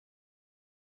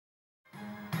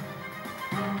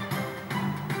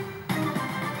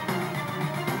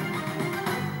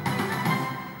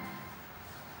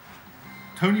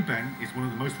Tony Benn is one of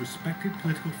the most respected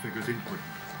political figures in Britain.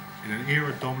 In an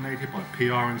era dominated by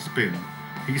PR and spin,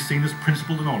 he's seen as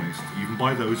principled and honest, even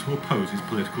by those who oppose his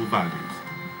political values.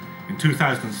 In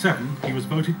 2007, he was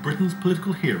voted Britain's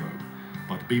political hero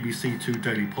by the BBC Two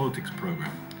Daily Politics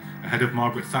programme, ahead of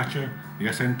Margaret Thatcher, the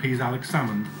SNP's Alex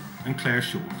Salmond, and Claire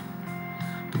Short.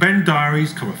 The Benn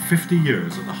Diaries cover 50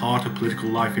 years at the heart of political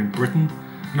life in Britain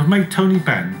and have made Tony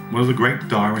Benn one of the great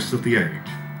diarists of the age.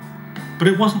 But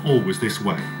it wasn't always this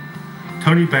way.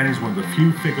 Tony Benn is one of the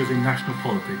few figures in national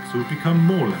politics who have become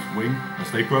more left-wing as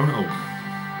they've grown older.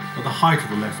 At the height of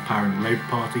the left power in the Labour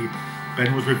Party,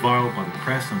 Benn was reviled by the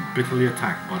press and bitterly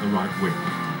attacked by the right wing.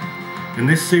 In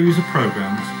this series of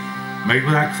programmes, made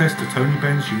with access to Tony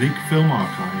Benn's unique film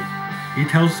archive, he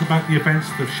tells us about the events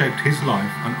that have shaped his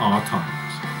life and our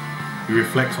times. He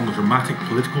reflects on the dramatic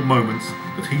political moments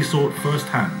that he saw at first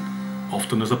hand,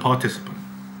 often as a participant.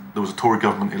 There was a Tory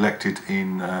government elected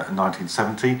in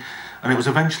 1970, and it was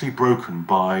eventually broken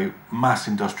by mass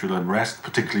industrial unrest,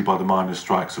 particularly by the miners'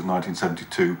 strikes of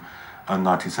 1972 and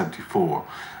 1974.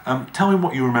 Tell me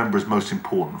what you remember as most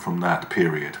important from that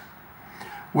period.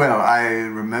 Well, I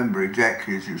remember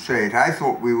exactly as you say it. I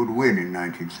thought we would win in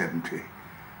 1970,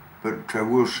 but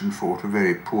Wilson fought a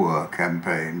very poor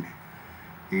campaign.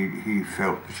 He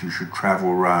felt that he should travel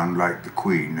around like the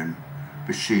Queen and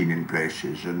be seen in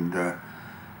places, and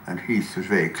Heath was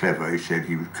very clever. He said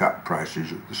he would cut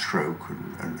prices at the stroke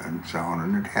and so on,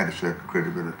 and it had a certain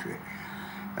credibility.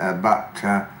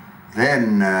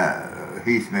 Then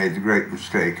Heath made the great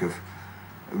mistake of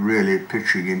really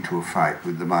pitching into a fight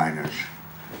with the miners,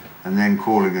 and then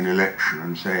calling an election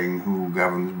and saying, "Who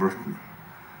governs Britain?"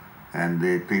 And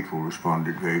the people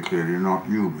responded very clearly, "Not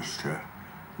you, Mr.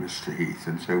 Heath."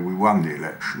 And so we won the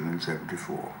election in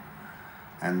 '74.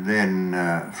 And then,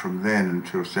 from then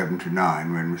until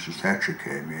 '79, when Mrs. Thatcher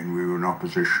came in, we were in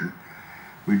opposition.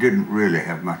 We didn't really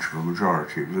have much of a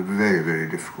majority. It was a very, very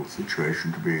difficult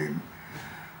situation to be in.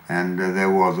 And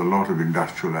there was a lot of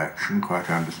industrial action,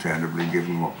 quite understandably,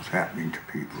 given what was happening to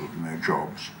people and their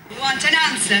jobs. We want an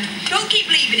answer. Don't keep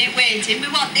leaving it waiting. We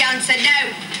want the answer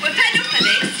now. We're fed up of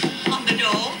this on the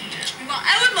door. We want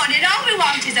our money, and all we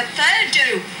want is a fair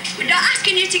do. We're not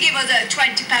asking you to give us a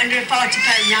 £20 or a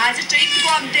 £40 neither, to even go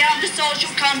on the social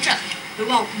contract. We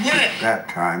want work. At that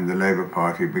time, the Labour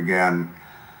Party began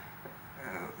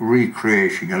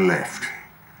recreating a left.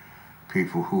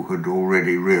 People who had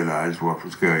already realised what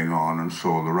was going on and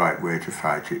saw the right way to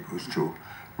fight it was to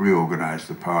reorganise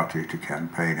the party, to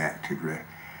campaign actively,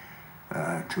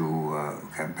 to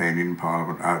campaign in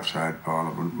Parliament, outside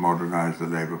Parliament, modernise the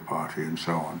Labour Party and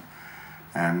so on.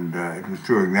 And it was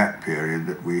during that period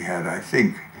that we had, I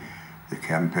think, the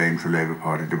campaign for Labour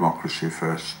Party democracy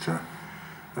first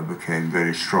became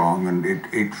very strong, and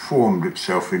it formed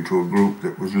itself into a group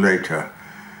that was later,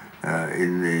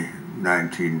 in the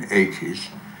 1980s,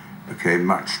 became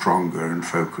much stronger and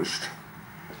focused.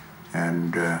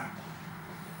 And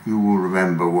you will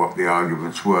remember what the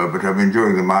arguments were, but I mean,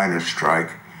 during the miners'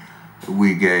 strike,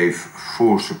 we gave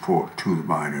full support to the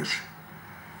miners.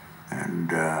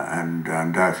 And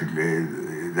undoubtedly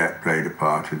that played a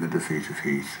part in the defeat of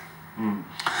Heath. Mm.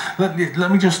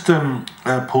 Let me just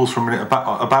pause for a minute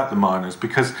about the miners,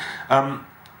 because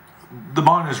the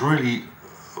miners really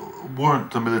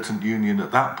weren't the militant union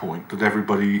at that point that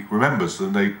everybody remembers,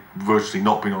 and they'd virtually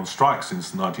not been on strike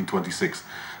since the 1926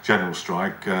 general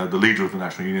strike. The leader of the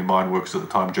National Union Mine Workers at the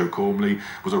time, Joe Cormley,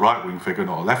 was a right-wing figure,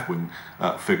 not a left-wing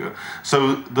figure.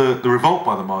 So the revolt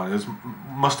by the miners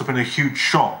must have been a huge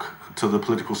shock to the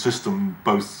political system,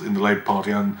 both in the Labour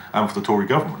Party and for the Tory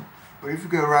government. Well, if you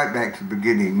go right back to the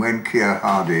beginning, when Keir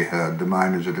Hardie heard the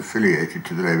miners had affiliated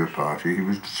to the Labour Party, he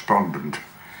was despondent,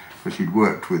 because he'd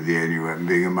worked with the NUM,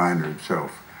 being a miner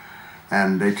himself.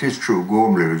 And it is true,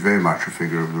 Gormley was very much a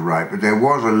figure of the right, but there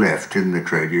was a left in the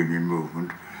trade union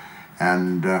movement,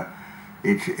 and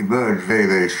it emerged very,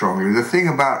 very strongly. The thing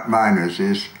about miners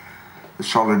is the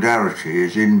solidarity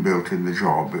is inbuilt in the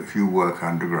job. If you work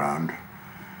underground,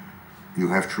 you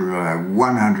have to rely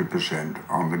 100%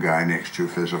 on the guy next to you.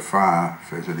 If there's a fire, if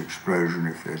there's an explosion,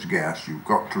 if there's gas, you've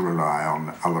got to rely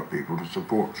on other people to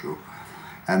support you.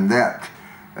 And that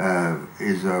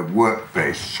is a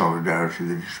work-based solidarity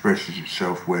that expresses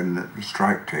itself when the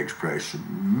strike takes place.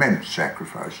 Immense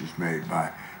sacrifices made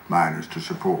by miners to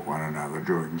support one another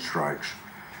during the strikes.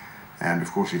 And of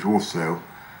course it also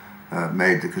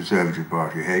made the Conservative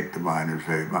Party hate the miners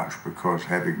very much, because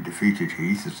having defeated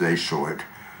Heath, as they saw it,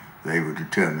 they were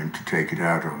determined to take it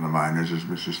out on the miners, as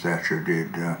Mrs. Thatcher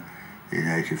did in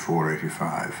 '84,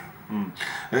 '85.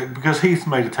 Because Heath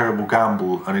made a terrible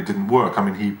gamble and it didn't work. I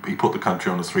mean, he put the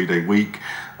country on a 3-day week.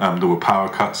 There were power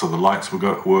cuts, so the lights were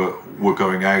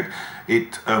going out.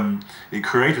 It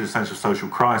created a sense of social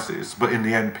crisis, but in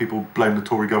the end, people blamed the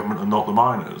Tory government and not the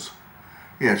miners.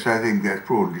 Yes, I think that's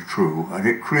broadly true. And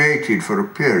it created, for a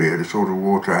period, a sort of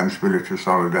wartime spirit of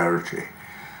solidarity.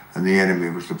 And the enemy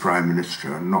was the Prime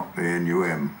Minister and not the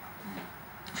NUM.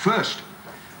 First,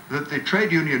 that the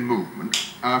trade union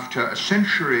movement, after a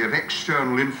century of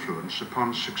external influence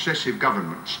upon successive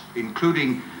governments,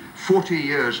 including 40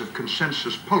 years of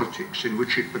consensus politics in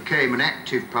which it became an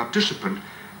active participant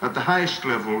at the highest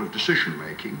level of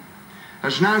decision-making,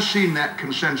 has now seen that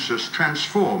consensus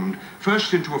transformed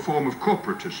first into a form of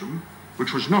corporatism,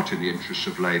 which was not in the interests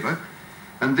of Labour,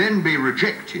 and then be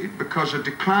rejected because a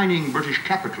declining British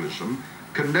capitalism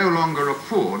can no longer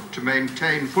afford to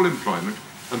maintain full employment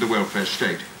and the welfare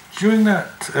state. During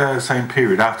that same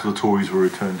period, after the Tories were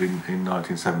returned in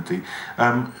 1970,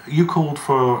 you called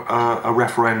for a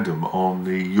referendum on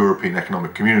the European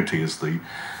Economic Community, as the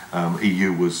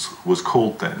EU was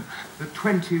called then. The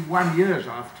 21 years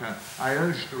after I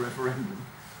urged the referendum,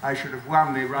 I should have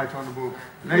won the Right Honourable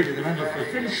Lady, the member for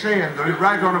Finchley, and the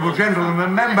Right Honourable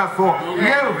Gentleman, member for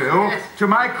Yeovil, to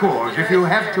my cause. If you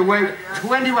have to wait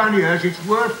 21 years, it's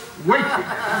worth waiting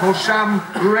for some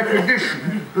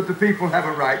recognition that the people have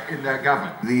a right in their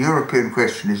government. The European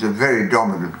question is a very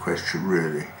dominant question,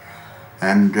 really.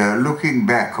 And looking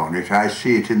back on it, I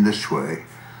see it in this way.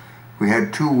 We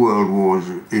had 2 world wars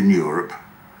in Europe,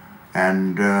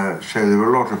 and so there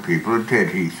were a lot of people, and Ted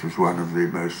Heath was one of the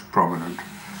most prominent,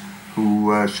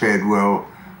 who said, well,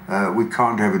 we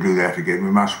can't ever do that again,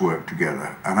 we must work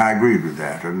together. And I agreed with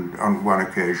that, and on one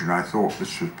occasion I thought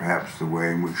this was perhaps the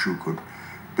way in which you could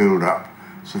build up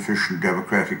sufficient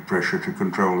democratic pressure to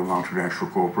control the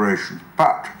multinational corporations.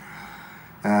 But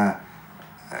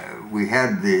we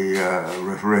had the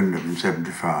referendum in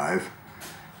 '75,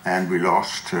 and we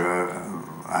lost.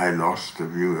 I lost. The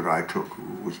view that I took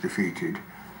was defeated.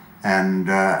 And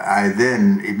I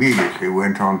then immediately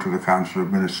went on to the Council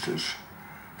of Ministers,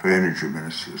 for Energy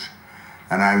Ministers.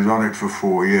 And I was on it for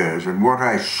 4 years. And what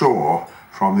I saw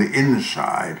from the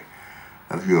inside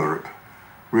of Europe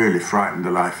really frightened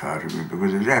the life out of me,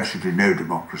 because there's absolutely no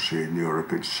democracy in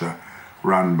Europe. It's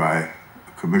run by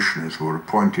commissioners who are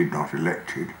appointed, not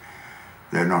elected.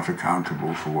 They're not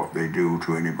accountable for what they do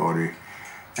to anybody.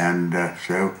 And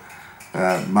so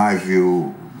my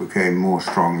view became more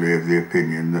strongly of the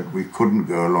opinion that we couldn't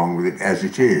go along with it as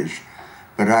it is.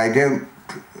 But I don't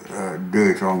do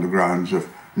it on the grounds of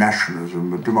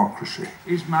nationalism, but democracy.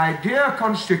 Is my dear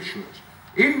constituents,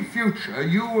 in future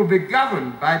you will be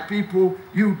governed by people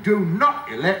you do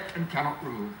not elect and cannot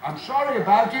remove. I'm sorry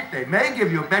about it, they may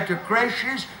give you better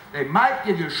creches, they might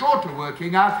give you shorter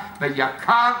working hours, but you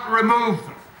can't remove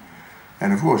them.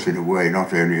 And of course, in a way,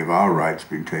 not only have our rights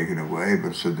been taken away,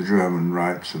 but so the German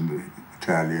rights and the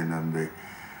Italian and the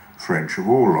French have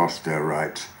all lost their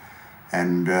rights.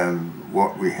 And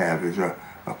what we have is a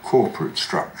corporate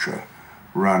structure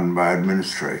run by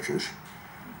administrators,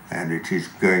 and it is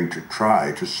going to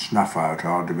try to snuff out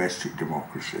our domestic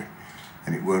democracy,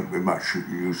 and it won't be much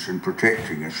use in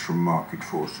protecting us from market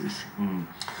forces.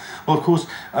 Well, of course,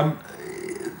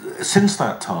 since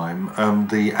that time,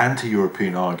 the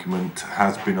anti-European argument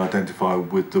has been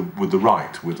identified with the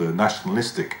right, with a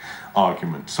nationalistic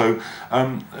argument. So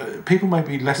people may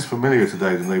be less familiar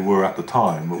today than they were at the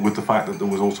time with the fact that there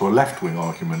was also a left-wing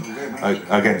argument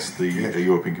against the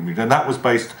European community, and that was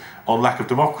based on lack of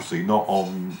democracy, not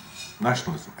on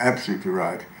nationalism. Absolutely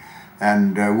right.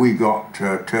 And we got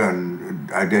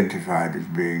identified as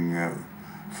being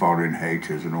foreign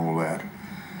haters and all that.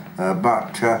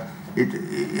 But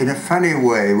in a funny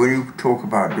way, when you talk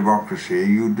about democracy,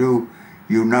 you do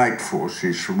unite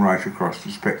forces from right across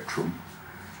the spectrum.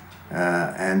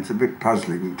 And it's a bit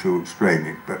puzzling to explain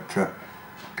it, but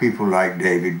people like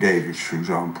David Davis, for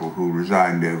example, who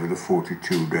resigned over the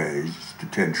 42 days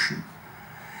detention,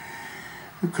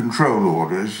 the control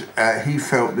orders, he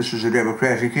felt this was a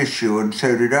democratic issue, and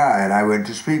so did I, and I went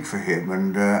to speak for him,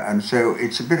 and so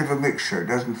it's a bit of a mixture. It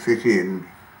doesn't fit in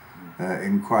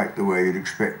quite the way you'd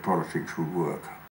expect politics would work.